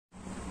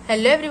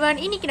Hello everyone,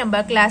 இன்னைக்கு நம்ம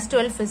class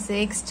 12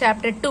 physics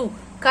chapter 2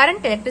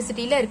 current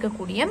electricityல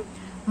இருக்கக்கூடிய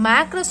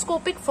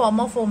macroscopic form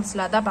of ohms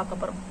law தான் பார்க்க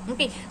போறோம்.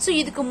 Okay, so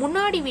இதுக்கு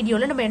முன்னாடி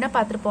வீடியோல நம்ம என்ன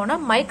பார்த்திருப்போம்னா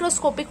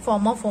microscopic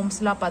form of ohms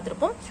law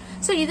பார்த்திருப்போம்.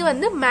 So இது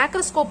வந்து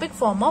macroscopic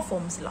form of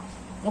ohms law.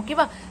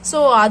 ஓகேவா? சோ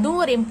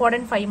அதுவும் ஒரு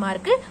இம்பார்ட்டன்ட் 5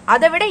 மார்க்.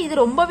 அதை விட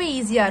இது ரொம்பவே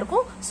ஈஸியா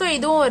இருக்கும். சோ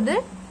இதுவும்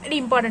ஒரு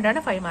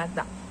இம்பார்ட்டன்டான 5 மார்க்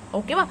தான்.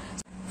 ஓகேவா?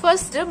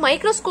 ஃபர்ஸ்ட்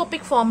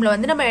மைக்ரோஸ்கோபிக் ஃபார்ம்ல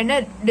வந்து நம்ம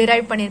என்ன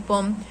டிரைவ்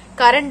பண்ணிருப்போம்?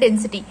 Current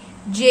density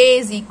J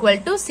is equal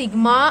to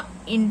sigma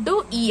into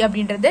E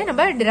அப்படின்றத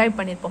நம்ம டிரைவ்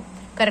பண்ணிருப்போம்.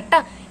 கரெக்டா?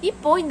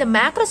 இப்போ இந்த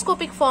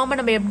மேக்ரோஸ்கோபிக் ஃபார்மை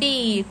நம்ம எப்படி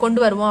கொண்டு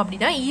வருவோம்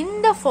அப்படின்னா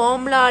இந்த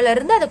ஃபார்முலால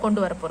இருந்து அதை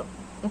கொண்டு வர போறோம்.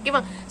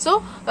 ஓகேவா? சோ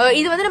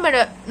இது வந்து நம்ம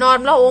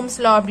நார்மலா ஓம்ஸ்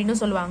லா அப்படின்னு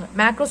சொல்லுவாங்க.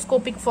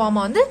 மேக்ரோஸ்கோபிக்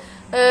ஃபார்ம் வந்து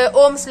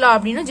ஓம்ஸ் லா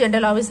அப்படின்னு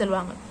ஜெனரலாவே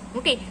சொல்லுவாங்க.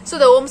 Okay, so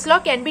the Ohm's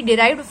law can be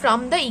derived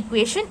from the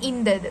equation in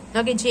the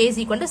okay J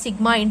is equal to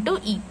sigma into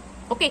E.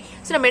 Okay,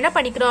 so நம்ம என்ன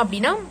பண்ணிக்கிறோம்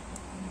அப்படின்னா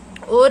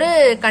ஒரு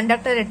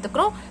கண்டக்டர்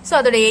எடுத்துக்கிறோம். சோ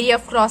அதோட ஏரியா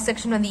ஆஃப் கிராஸ்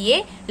செக்ஷன் வந்து A,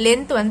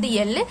 லென்த் வந்து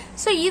L.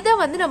 So இத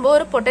வந்து நம்ம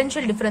ஒரு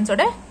பொட்டன்ஷியல்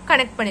டிஃபரன்ஸோட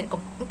கனெக்ட்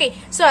பண்ணிருக்கோம். ஓகே,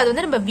 சோ அது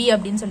வந்து நம்ம V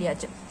அப்படின்னு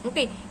சொல்லியாச்சு.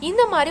 ஓகே,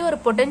 இந்த மாதிரி ஒரு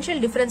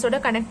பொட்டன்ஷியல் டிஃபரன்ஸோட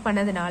கனெக்ட்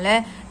பண்ணதுனால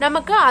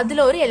நமக்கு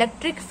அதுல ஒரு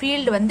எலக்ட்ரிக்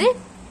ஃபீல்டு வந்து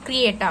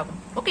கிரியேட் ஆகும்.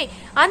 ஓகே,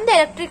 அந்த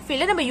எலக்ட்ரிக்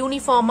ஃபீல்ட நம்ம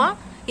யூனிஃபார்மா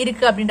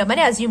இருக்கு அப்படின்ற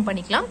மாதிரி அசியூம்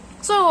பண்ணிக்கலாம்.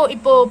 சோ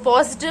இப்போ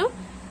பாசிட்டிவ்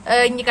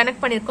இங்க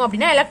கனெக்ட் பண்ணிருக்கோம்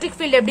அப்படின்னா எலக்ட்ரிக்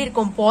ஃபீல்ட் எப்படி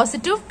இருக்கும்?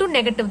 பாசிட்டிவ் டு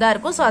நெகட்டிவ் தான்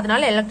இருக்கும். சோ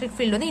அதனால எலக்ட்ரிக்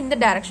ஃபீல்ட் வந்து இந்த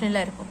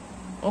டைரக்ஷன்ல இருக்கும்.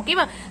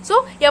 ஓகேவா? சோ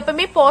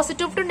எப்பவுமே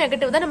பாசிட்டிவ் டு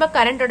நெகட்டிவ் தான் நம்ம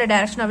கரண்டோட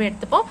டைரக்ஷனாவே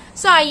எடுத்துப்போம்.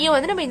 சோ ஐயும்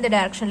வந்து நம்ம இந்த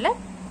டைரக்ஷன்ல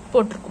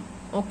போட்டிருக்கோம்.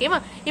 ஓகேவா?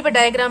 இப்ப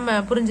டயக்ராம்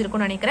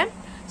புரிஞ்சிருக்கும்னு நினைக்கிறேன்.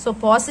 சோ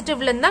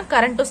பாசிட்டிவ்ல இருந்து தான்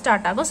கரண்ட்டும்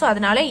ஸ்டார்ட் ஆகும். சோ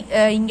அதனால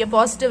இங்க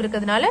பாசிட்டிவ்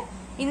இருக்கிறதுனால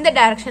இந்த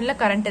டைரக்ஷன்ல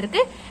கரண்ட்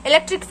இருக்கு.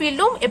 எலக்ட்ரிக்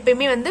ஃபீல்டும்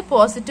எப்பயுமே வந்து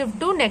பாசிட்டிவ்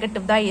டு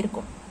நெகட்டிவ் தான்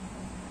இருக்கும்.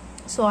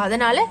 சோ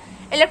அதனால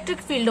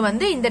எலக்ட்ரிக் ஃபீல்டு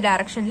வந்து இந்த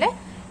டைரக்ஷன்ல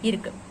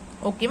இருக்கு.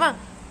 ஓகேவா?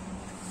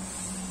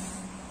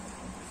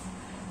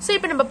 சோ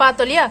இப்ப நம்ம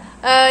பார்த்தோம் இல்லையா,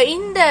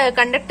 இந்த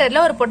கண்டக்டர்ல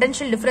ஒரு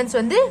பொட்டன்ஷியல் டிஃபரன்ஸ்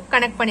வந்து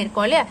கனெக்ட்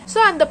பண்ணிருக்கோம் இல்லையா? சோ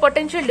அந்த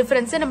பொட்டன்ஷியல்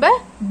டிஃபரன்ஸ் நம்ம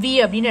V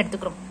அப்படின்னு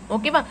எடுத்துக்கிறோம்.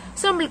 ஓகேவா?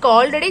 சோ உங்களுக்கு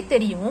ஆல்ரெடி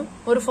தெரியும்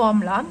ஒரு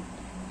formula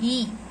E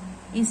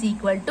is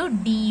equal to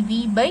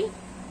dV by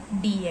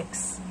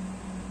dx.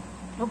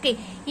 Okay,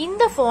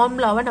 இந்த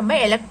ஃபார்முலாவை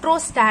நம்ம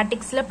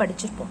எலக்ட்ரோஸ்டாட்டிக்ஸ்ல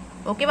படிச்சிருப்போம்.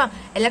 ஓகேவா?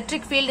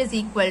 Electric field is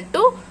equal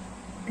to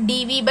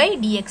dV by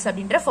dx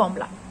அப்படின்ற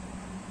ஃபார்முலா.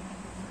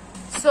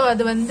 சோ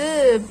அது வந்து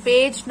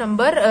பேஜ்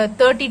நம்பர்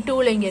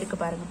 32ல இங்க இருக்கு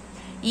பாருங்க.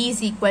 E is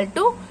equal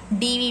to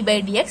dV by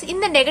dx.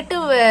 இந்த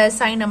நெகட்டிவ்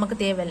சைன் நமக்கு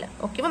தேவையில்லை.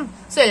 ஓகேவா?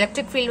 சோ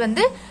எலக்ட்ரிக் ஃபீல்ட்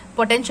வந்து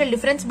பொட்டன்ஷியல்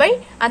டிஃபரன்ஸ் பை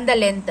அந்த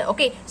லென்த்.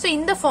 ஓகே, சோ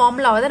இந்த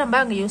ஃபார்முலாவை தான் நம்ம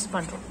அங்க யூஸ்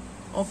பண்றோம்.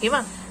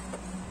 ஓகேவா?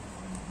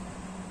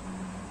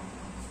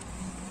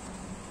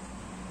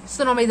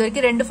 சோ நம்ம இது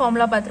வரைக்கும் ரெண்டு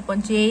ஃபார்முலா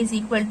பார்த்திருப்போம். J is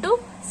equal to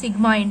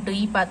sigma into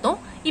E பார்த்தோம்.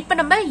 இப்ப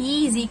நம்ம E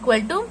is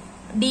equal to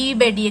dV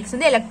by dx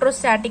வந்து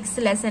எலக்ட்ரோஸ்டாட்டிக்ஸ்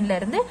லெசன்ல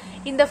இருந்து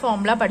இந்த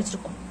ஃபார்முலா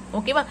படிச்சிருக்கோம்.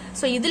 ஓகேவா?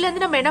 சோ இதுல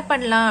இருந்து நம்ம என்ன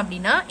பண்ணலாம்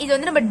அப்படின்னா இது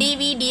வந்து நம்ம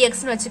dV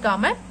dx னு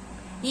வச்சுக்காம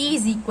E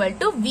is equal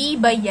to V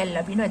by L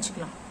அப்படின்னு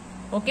வச்சுக்கலாம்.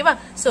 ஓகேவா?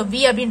 சோ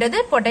V அப்படின்றது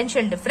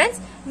பொட்டன்ஷியல் டிஃபரன்ஸ்,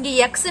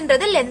 இங்க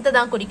Xன்றது லென்த்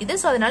தான் குறிக்குது.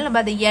 சோ அதனால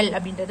நம்ம அதை L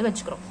அப்படின்றது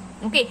வச்சுக்கிறோம்.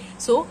 ஓகே,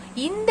 சோ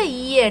இந்த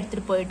E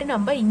எடுத்துட்டு போயிட்டு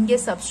நம்ம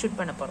இங்க சப்ஸ்டிட்யூட்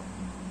பண்ண போறோம்.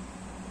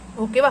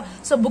 ஓகேவா?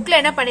 சோ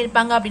புக்ல என்ன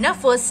பண்ணிருப்பாங்க அப்படின்னா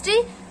first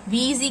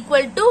V is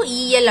equal to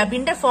EL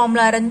அப்படின்ற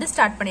ஃபார்முலா இருந்து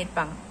ஸ்டார்ட்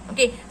பண்ணிருப்பாங்க.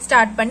 ஓகே,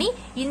 ஸ்டார்ட் பண்ணி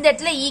இந்த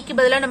இடத்துல E க்கு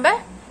பதிலா நம்ம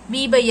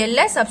V by L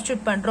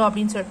சப்ஸ்டிட்யூட் பண்றோம்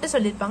அப்படின்னு சொல்லிட்டு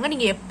சொல்லிருப்பாங்க.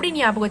 நீங்க எப்படி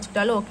ஞாபகம்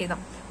வச்சுக்கிட்டாலும் ஓகே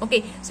தான். ஓகே,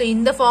 சோ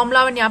இந்த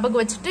ஃபார்முலாவை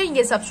ஞாபகம் வச்சுட்டு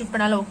இங்க சப்ஸ்டிட்யூட்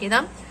பண்ணாலும் ஓகே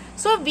தான்.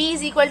 So V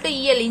is equal to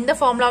EL இந்த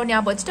ஃபார்முலாவை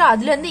ஞாபகம் வச்சுட்டு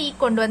அதுல இருந்து E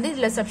கொண்டு வந்து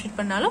இதுல சப்ஸ்டிட்யூட்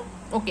பண்ணாலும்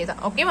ஓகே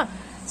தான். ஓகேவா?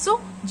 So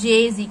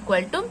J is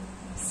equal to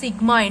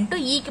sigma into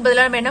E க்கு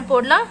பதிலா நம்ம என்ன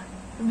போடலாம்?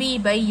 V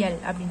by L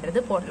அப்படின்றது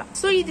போடலாம்.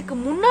 சோ இதுக்கு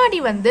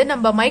முன்னாடி வந்து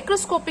நம்ம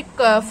மைக்ரோஸ்கோபிக்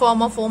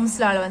ஃபார்ம் ஆஃப் ஓம்ஸ்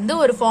லால வந்து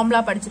ஒரு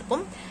ஃபார்முலா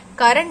படிச்சிருப்போம்.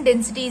 current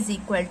density is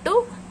equal to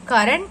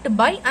current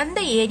by and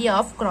the area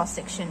of cross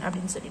section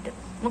அப்படின்னு சொல்லிட்டு.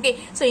 ஓகே,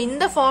 சோ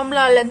இந்த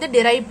ஃபார்முலால இருந்து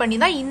டிரைவ் பண்ணி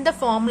தான் இந்த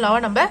ஃபார்முலாவை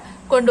நம்ம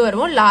கொண்டு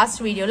வருவோம் லாஸ்ட்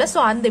வீடியோல. சோ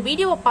அந்த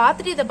வீடியோவை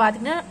பார்த்துட்டு இதை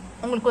பாத்தீங்கன்னா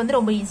உங்களுக்கு வந்து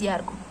ரொம்ப ஈஸியா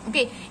இருக்கும்.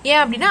 ஓகே,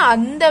 ஏன் அப்படின்னா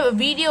அந்த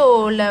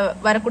வீடியோல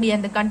வரக்கூடிய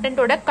அந்த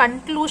கண்டென்ட்டோட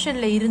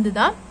கன்க்ளூஷன்ல இருந்து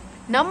தான்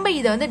நம்ம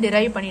இதை வந்து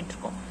டிரைவ் பண்ணிட்டு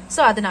இருக்கோம்.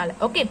 சோ அதனால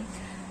ஓகே,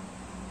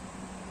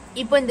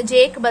 இப்போ இந்த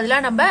J க்கு பதிலா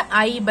நம்ம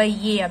I by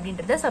A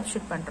அப்படின்றத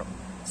சப்ஸ்டிட்யூட் பண்றோம்.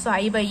 So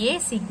I by A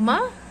sigma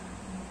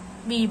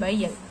V by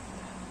L.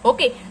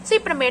 Okay, so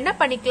இப்போ நம்ம என்ன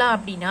பண்ணிக்கலாம்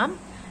அப்படின்னா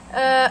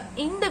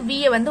இந்த V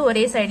வந்து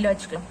ஒரே சைடுல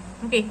வச்சுக்கலாம்.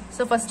 ஓகே,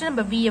 சோ ஃபர்ஸ்ட்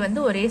நம்ம V வந்து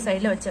ஒரே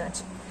சைடுல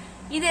வச்சாச்சு.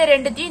 இது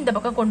ரெண்டுத்தையும் இந்த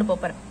பக்கம் கொண்டு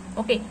போறோம்.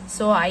 Okay,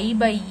 so I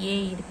by A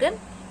இருக்கு,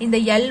 இந்த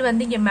L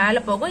வந்து இங்க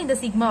மேல போகும், இந்த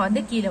சிக்மா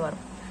வந்து கீழே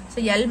வரும்.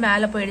 சோ L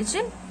மேல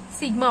போயிடுச்சு,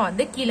 சிக்மா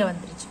வந்து கீழே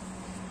வந்துருச்சு.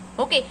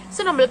 ஓகே,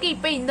 சோ நம்மளுக்கு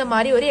இப்ப இந்த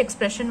மாதிரி ஒரு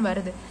எக்ஸ்பிரஷன்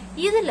வருது.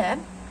 இதுல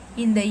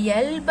இந்த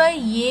L by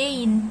A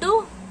into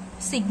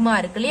sigma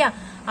இருக்கு இல்லையா,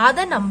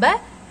 அத நம்ம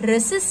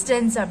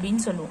ரெசிஸ்டன்ஸ்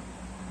அப்படின்னு சொல்லுவோம்.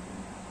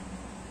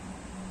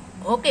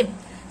 ஓகே,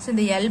 சோ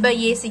இந்த L by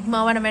A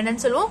சிக்மாவை நம்ம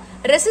என்னன்னு சொல்லுவோம்?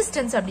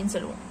 ரெசிஸ்டன்ஸ் அப்படின்னு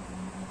சொல்லுவோம்.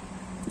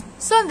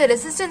 சோ அந்த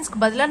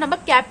ரெசிஸ்டன்ஸ்க்கு பதிலா நம்ம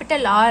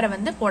கேபிட்டல் R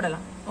வந்து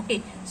போடலாம். Okay,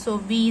 so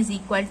V is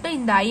equal to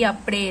இந்த I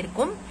அப்படியே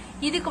இருக்கும்.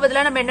 இதுக்கு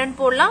பதிலா நம்ம என்னன்னு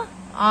போடலாம்?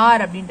 R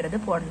அப்படின்றது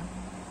போடலாம்.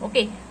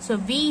 Okay, so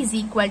V is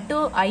equal to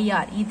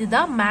IR.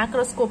 இதுதான்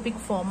macroscopic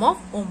form of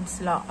Ohm's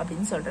law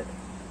அப்படின்னு சொல்றது.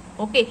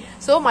 ஓகே,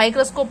 so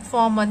microscopic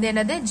form வந்து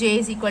என்னது? J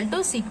is equal to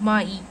sigma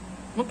E.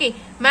 Okay,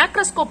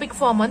 macroscopic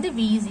form வந்து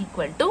V is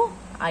equal to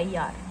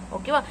IR.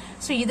 ஓகேவா?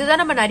 so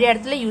இதுதான் நம்ம நிறைய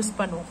இடத்துல யூஸ்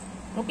பண்ணுவோம்.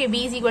 Okay,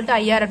 V is equal to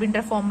IR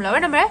அப்படின்ற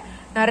ஃபார்முலாவை நம்ம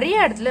நிறைய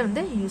இடத்துல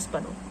வந்து யூஸ்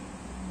பண்ணுவோம்.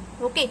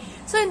 ஓகே,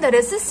 சோ இந்த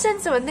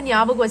ரெசிஸ்டன்ஸ் வந்து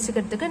ஞாபகம்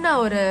வச்சுக்கிறதுக்கு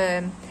நான் ஒரு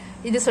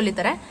இது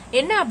சொல்லித்தரேன்.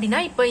 என்ன அப்படின்னா,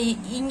 இப்ப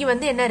இங்க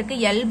வந்து என்ன இருக்கு?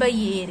 L/A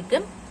இருக்கு,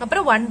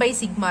 அப்புறம்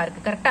 1/σ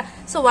இருக்கு. கரெக்டா?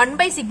 சோ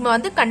 1/σ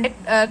வந்து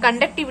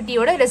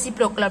கண்டக்டிவிட்டியோட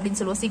ரெசிப்ரோக்கல் அப்படின்னு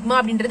சொல்லுவோம். சிக்மா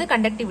அப்படின்றது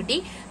கண்டக்டிவிட்டி.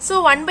 சோ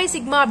 1/σ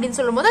அப்படின்னு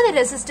சொல்லும் போது அது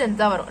ரெசிஸ்டன்ஸ்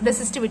தான் வரும்,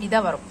 ரெசிஸ்டிவிட்டி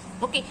தான் வரும்.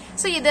 ஓகே,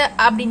 சோ இது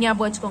அப்படி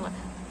ஞாபகம் வச்சுக்கோங்க.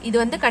 இது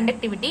வந்து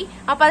கண்டக்டிவிட்டி,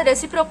 அப்ப அது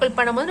ரெசிப்ரோக்கல்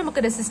பண்ணும்போது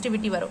நமக்கு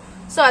ரெசிஸ்டிவிட்டி வரும்.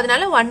 சோ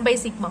அதனால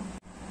 1/σ.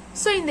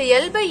 சோ இந்த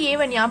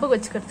L/A ஞாபகம்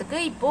வச்சுக்கிறதுக்கு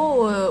இப்போ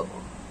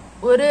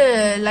ஒரு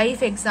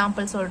லைஃப்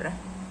எக்ஸாம்பிள் சொல்றேன்.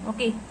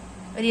 Okay,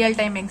 real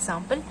time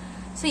example.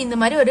 So இந்த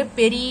மாதிரி ஒரு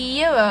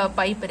பெரிய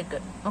பைப் இருக்கு.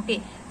 ஓகே,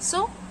 சோ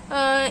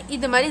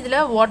இந்த மாதிரி இதுல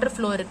வாட்டர்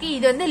ஃப்ளோ இருக்கு.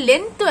 இது வந்து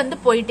லென்த் வந்து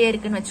போயிட்டே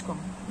இருக்குன்னு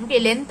வச்சுக்கோங்க. ஓகே,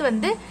 லென்த்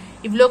வந்து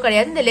இவ்ளோ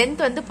கிடையாது, இந்த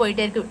லென்த் வந்து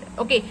போயிட்டே இருக்கு.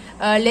 ஓகே,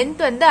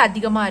 லென்த் வந்து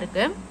அதிகமா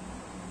இருக்கு.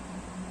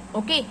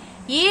 ஓகே,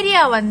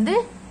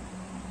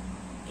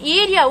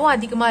 ஏரியாவும்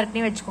அதிகமா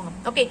இருக்குன்னு வச்சுக்கோங்க.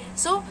 ஓகே,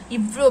 சோ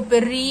இவ்ளோ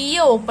பெரிய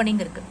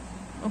ஓப்பனிங் இருக்கு.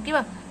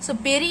 ஓகேவா? சோ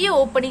பெரிய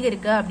ஓப்பனிங்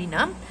இருக்கு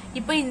அப்படின்னா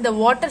இப்போ இந்த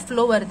வாட்டர்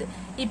ஃப்ளோ வருது.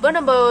 இப்போ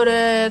நம்ம ஒரு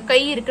கை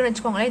இருக்குன்னு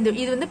வச்சுக்கோங்களேன்.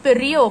 இது வந்து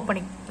பெரிய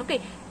ஓப்பனிங். ஓகே,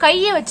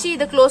 கைய வச்சு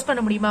இதை க்ளோஸ்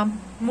பண்ண முடியுமா?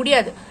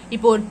 முடியாது.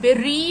 இப்போ ஒரு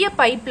பெரிய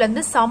பைப்ல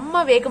இருந்து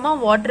செம்ம வேகமா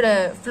வாட்டர்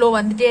ஃப்ளோ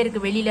வந்துட்டே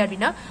இருக்கு வெளியில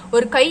அப்படின்னா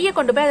ஒரு கையை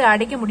கொண்டு போய் அதை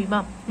அடைக்க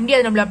முடியுமா?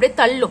 முடியாது, நம்மள அப்படியே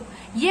தள்ளும்.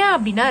 ஏன்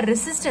அப்படின்னா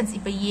ரெசிஸ்டன்ஸ்,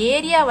 இப்ப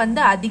ஏரியா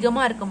வந்து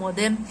அதிகமா இருக்கும்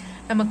போது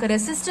நமக்கு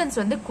ரெசிஸ்டன்ஸ்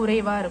வந்து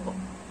குறைவா இருக்கும்.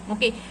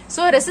 ஓகே,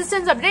 சோ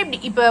ரெசிஸ்டன்ஸ் அப்படின்னா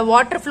இப்ப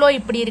வாட்டர் ஃப்ளோ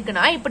இப்படி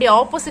இருக்குன்னா இப்படி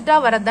ஆப்போசிட்டா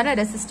வரதானே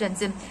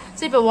ரெசிஸ்டன்ஸ்.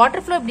 சோ இப்ப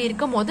வாட்டர் ஃப்ளோ இப்படி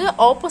இருக்கும் போது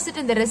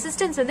ஆப்போசிட் இந்த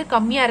ரெசிஸ்டன்ஸ் வந்து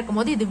கம்மியா இருக்கும்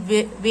போது இது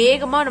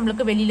வேகமா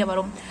நம்மளுக்கு வெளியில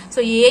வரும். சோ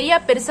ஏரியா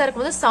பெருசா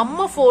இருக்கும் போது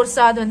செம்ம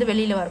ஃபோர்ஸா அது வந்து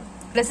வெளியில வரும்.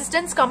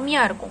 ரெசிஸ்டன்ஸ்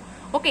கம்மியா இருக்கும்.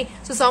 ஓகே,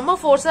 சோ செம்ம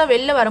ஃபோர்ஸா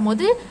வெளில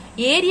வரும்போது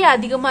ஏரியா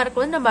அதிகமா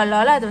இருக்கும்போது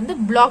நம்மளால அது வந்து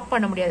பிளாக்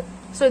பண்ண முடியாது.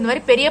 சோ இந்த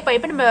மாதிரி பெரிய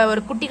பைப்பை நம்ம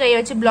ஒரு குட்டி கையை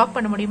வச்சு பிளாக்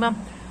பண்ண முடியுமா?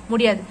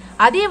 முடியாது.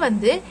 அதே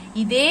வந்து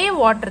இதே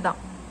வாட்டர் தான்.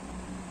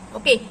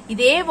 ஓகே,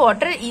 இதே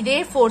வாட்டர் இதே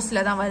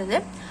ஃபோர்ஸ்ல தான் வருது.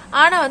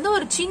 ஆனா வந்து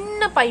ஒரு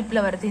சின்ன பைப்ல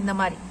வருது இந்த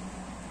மாதிரி.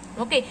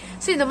 ஓகே,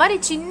 சோ இந்த மாதிரி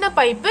சின்ன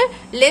பைப்பு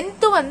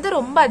லென்த் வந்து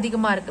ரொம்ப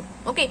அதிகமா இருக்கு.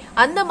 ஓகே,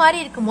 அந்த மாதிரி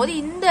இருக்கும்போது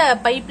இந்த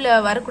பைப்ல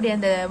வரக்கூடிய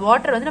அந்த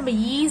வாட்டர் வந்து நம்ம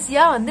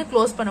ஈஸியா வந்து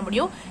க்ளோஸ் பண்ண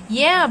முடியும்.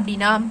 ஏன்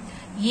அப்படின்னா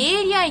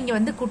ஏரியா இங்க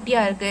வந்து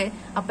குட்டியா இருக்கு,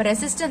 அப்ப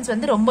ரெசிஸ்டன்ஸ்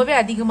வந்து ரொம்பவே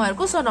அதிகமா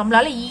இருக்கும். சோ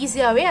நம்மளால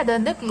ஈஸியாவே அதை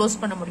வந்து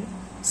க்ளோஸ் பண்ண முடியும்.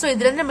 சோ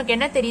இதுல இருந்து நமக்கு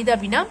என்ன தெரியுது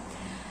அப்படின்னா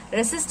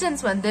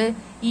ரெசிஸ்டன்ஸ் வந்து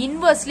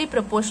இன்வெர்ஸ்லி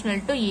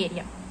ப்ரொபோர்ஷனல் டு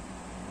ஏரியா.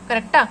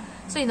 கரெக்டா?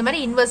 சோ இந்த மாதிரி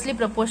இன்வெர்ஸ்லி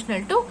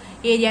ப்ரொபோர்ஷனல் டு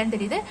ஏரியான்னு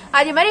தெரியுது.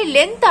 அதே மாதிரி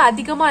லென்த்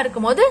அதிகமா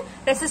இருக்கும் போது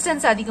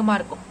ரெசிஸ்டன்ஸ் அதிகமா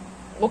இருக்கும்.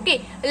 ஓகே,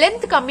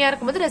 லென்த் கம்மியா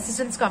இருக்கும் போது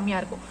ரெசிஸ்டன்ஸ் கம்மியா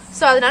இருக்கும்.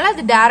 சோ அதனால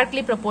அது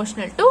டைரக்ட்லி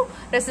ப்ரொபோர்ஷனல் டு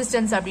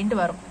ரெசிஸ்டன்ஸ் அப்படின்ட்டு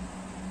வரும்.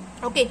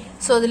 ஓகே,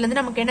 சோ இதுல இருந்து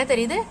நமக்கு என்ன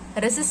தெரியுது?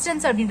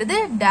 ரெசிஸ்டன்ஸ் அப்படின்றது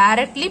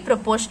directly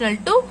proportional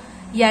to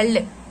L.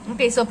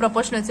 Okay, so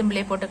proportional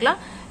சிம்பிளே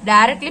போட்டுக்கலாம்.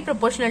 Directly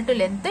proportional to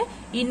length,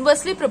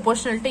 inversely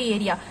proportional to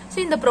area. So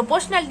இந்த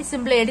ப்ரொபோர்ஷனாலிட்டி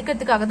சிம்பிளை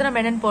எடுக்கிறதுக்காக தான்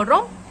நம்ம என்னன்னு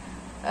போடுறோம்?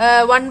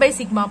 1/σ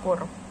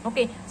போடுறோம்.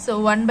 ஓகே, சோ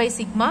 1/σ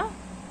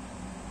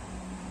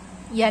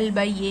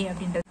L/A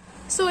அப்படின்றது.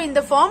 சோ இந்த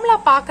ஃபார்முலா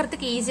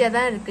பாக்குறதுக்கு ஈஸியா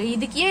தான் இருக்கு.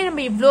 இதுக்கு ஏன்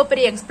நம்ம இவ்ளோ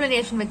பெரிய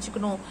எக்ஸ்பிளனேஷன்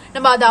வச்சுக்கணும்?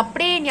 நம்ம அதை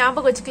அப்படியே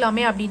ஞாபகம்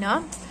வச்சுக்கலாமே அப்படின்னா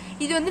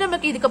இது வந்து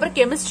நமக்கு இதுக்கப்புறம்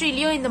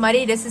கெமிஸ்ட்ரிலயும் இந்த மாதிரி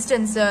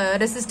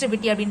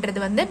ரெசிஸ்டிவிட்டி அப்படின்றது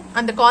வந்து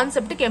அந்த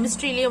கான்செப்ட்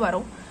கெமிஸ்ட்ரிலயும்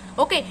வரும்.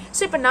 ஓகே,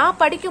 சோ இப்ப நான்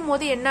படிக்கும்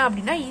போது என்ன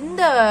அப்படின்னா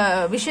இந்த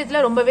விஷயத்துல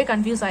ரொம்பவே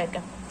கன்ஃபியூஸ்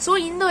ஆயிருக்கேன். சோ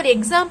இந்த ஒரு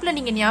எக்ஸாம்பிள்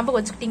நீங்க ஞாபகம்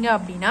வச்சுக்கிட்டீங்க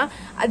அப்படின்னா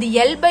அது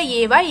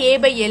L/A வா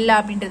A/L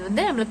அப்படின்றது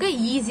வந்து நம்மளுக்கு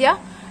ஈஸியா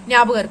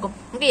ஞாபகம் இருக்கும்.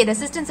 ஓகே,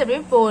 ரெசிஸ்டன்ஸ்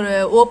எப்படியும் இப்போ ஒரு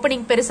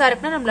ஓப்பனிங் பெருசா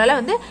இருக்குன்னா நம்மளால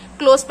வந்து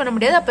க்ளோஸ் பண்ண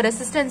முடியாது. அப்ப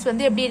ரெசிஸ்டன்ஸ்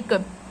வந்து எப்படி இருக்கு?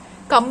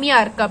 கம்மியா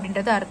இருக்கு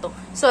அப்படின்றது அர்த்தம்.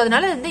 சோ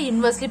அதனால வந்து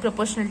இன்வெர்ஸ்லி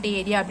ப்ரொபோர்ஷனல் டு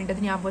ஏரியா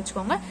அப்படின்றது ஞாபகம்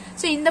வச்சுக்கோங்க.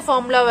 சோ இந்த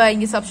ஃபார்முலாவை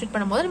இங்க சப்ஸ்டிட்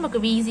பண்ணும்போது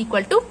நமக்கு V is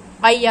equal to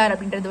IR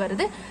அப்படின்றது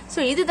வருது. சோ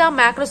இதுதான்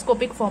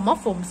macroscopic form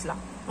of Ohm's law.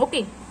 Okay,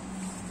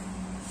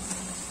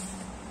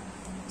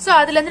 so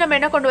அதுல இருந்து நம்ம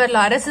என்ன கொண்டு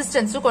வரலாம்?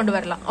 ரெசிஸ்டன்ஸும் கொண்டு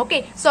வரலாம். ஓகே,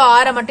 சோ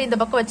R மட்டும் இந்த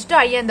பக்கம் வச்சுட்டு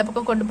I இந்த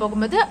பக்கம் கொண்டு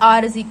போகும்போது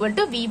R is equal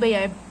to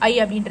V/I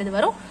அப்படின்றது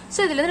வரும். சோ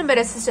இதுல இருந்து நம்ம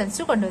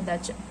ரெசிஸ்டன்ஸும் கொண்டு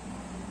வந்தாச்சு.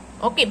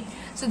 Okay,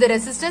 so the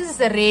resistance is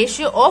the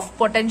ratio of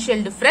potential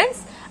difference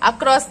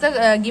across the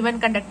given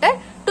conductor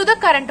to the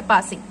current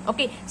passing.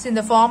 Okay, so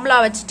இந்த formula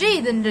வச்சிட்டு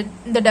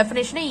இந்த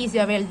definition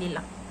ஈஸியாவே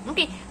எழுதிடலாம்.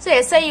 Okay, so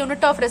SI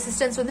unit of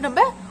resistance வந்து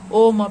நம்ம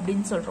ohm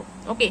அப்படின்னு சொல்றோம்.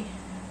 Okay,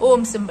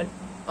 ohm symbol.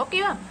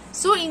 ஓகேவா?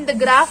 So இந்த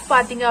கிராஃப்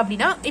பாத்தீங்க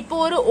அப்படின்னா இப்போ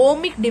ஒரு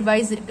ஓமிக்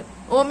டிவைஸ் இருக்கு.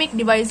 ஓமிக்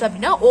டிவைஸ்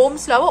அப்படின்னா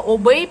ஓம்ஸ் லாவை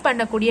ஒபே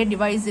பண்ணக்கூடிய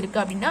டிவைஸ் இருக்கு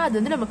அப்படின்னா அது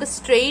வந்து நமக்கு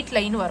ஸ்ட்ரெயிட்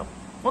லைன் வரும்.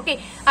 ஓகே,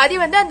 அதே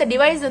வந்து அந்த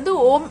டிவைஸ் வந்து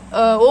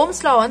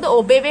ஓம்ஸ் லா வந்து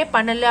ஒபேவே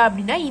பண்ணல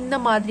அப்படின்னா இந்த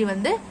மாதிரி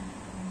வந்து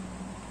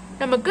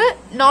நமக்கு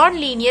நான்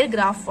லீனியர்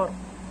கிராஃப் வரும்.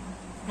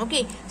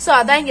 ஓகே சோ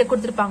அதான் இங்க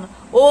கொடுத்திருப்பாங்க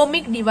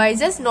ஓமிக்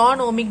டிவைசஸ்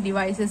நான் ஓமிக்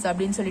டிவைசஸ்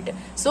அப்படின்னு சொல்லிட்டு.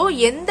 சோ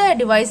எந்த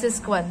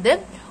டிவைசஸ்க்கு வந்து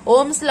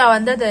ஓம்ஸ்ல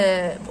வந்து அதை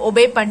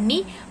ஒபே பண்ணி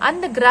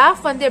அந்த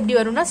கிராஃப் வந்து எப்படி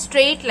வரும்னா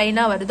ஸ்ட்ரெயிட்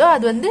லைனா வருதோ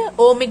அது வந்து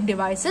ஓமிக்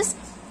டிவைசஸ்.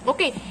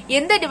 ஓகே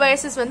எந்த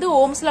டிவைசஸ் வந்து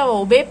ஓம்ஸ்ல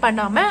ஒபே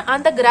பண்ணாம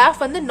அந்த கிராஃப்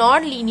வந்து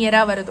நான்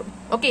லீனியரா வருதோ,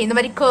 ஓகே இந்த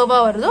மாதிரி கர்வா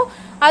வருதோ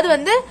அது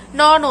வந்து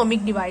நான்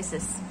ஓமிக்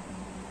டிவைசஸ்.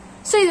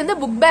 சோ இது வந்து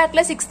புக்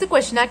பேக்ல 6th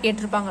கொஸ்டினா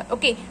கேட்டிருப்பாங்க.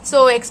 Okay so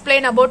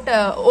explain about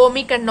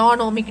ohmic and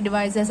நான் ஓமிக்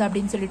டிவைசஸ்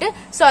அப்படின்னு சொல்லிட்டு.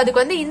 சோ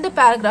அதுக்கு வந்து இந்த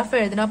பேராகிராஃப்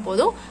எழுதினா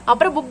போதும்.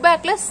 அப்புறம் புக்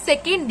பேக்ல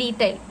second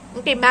detail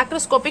okay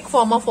macroscopic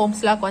form of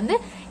ohms lock வந்து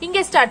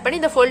இங்க ஸ்டார்ட் பண்ணி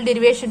இந்த ஃபுல்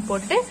டெரிவேஷன்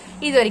போட்டுட்டு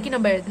இது வரைக்கும்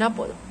நம்ம எழுதினா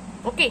போதும்.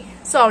 ஓகே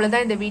சோ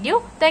அவ்வளவுதான் இந்த வீடியோ.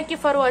 தேங்க்யூ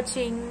ஃபார்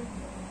வாட்சிங்.